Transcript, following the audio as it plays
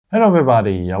Hello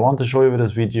everybody, I want to show you with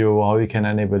this video how you can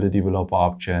enable the developer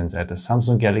options at the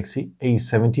Samsung Galaxy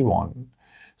A71.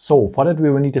 So for that we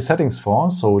will need the settings for,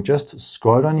 so just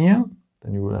scroll down here,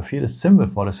 then you will have here the symbol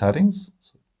for the settings,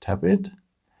 so tap it.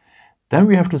 Then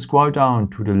we have to scroll down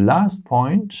to the last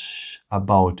point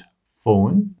about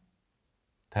phone,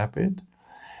 tap it.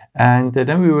 And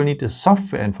then we will need the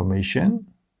software information,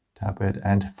 tap it.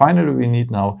 And finally we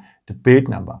need now the build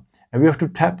number. And we have to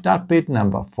tap that build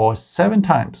number for 7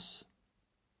 times.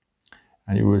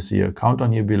 And you will see a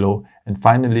countdown here below. And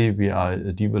finally, we are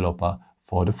a developer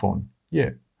for the phone.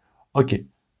 Yeah. Okay.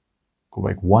 Go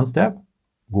back one step.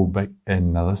 Go back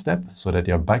another step so that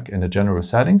you're back in the general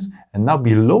settings. And now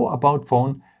below About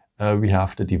Phone, we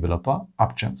have the developer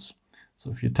options.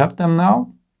 So if you tap them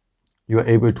now, you are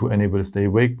able to enable the stay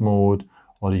awake mode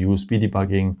or the USB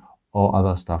debugging or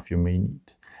other stuff you may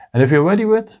need. And if you're ready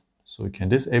with, so you can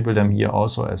disable them here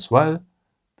also as well.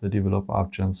 The developer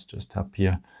options, just tap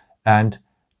here. And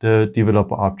the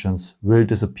developer options will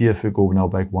disappear if you go now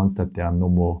back one step. They are no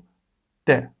more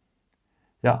there.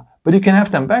 Yeah, but you can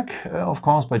have them back, of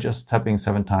course, by just tapping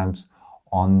 7 times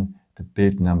on the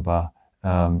build number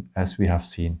as we have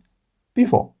seen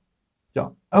before. Yeah,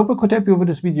 I hope I could help you with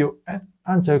this video and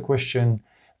answer a question.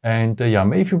 And yeah,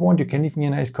 maybe if you want, you can leave me a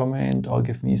nice comment or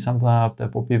give me some thumbs up.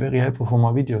 That would be very helpful for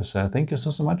my videos. Thank you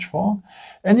so much for.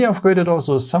 And yeah, I've created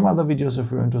also some other videos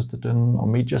if you're interested in, or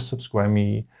maybe just subscribe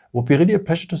me. It would be really a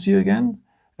pleasure to see you again.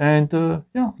 And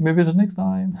yeah, maybe the next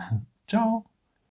time. Ciao.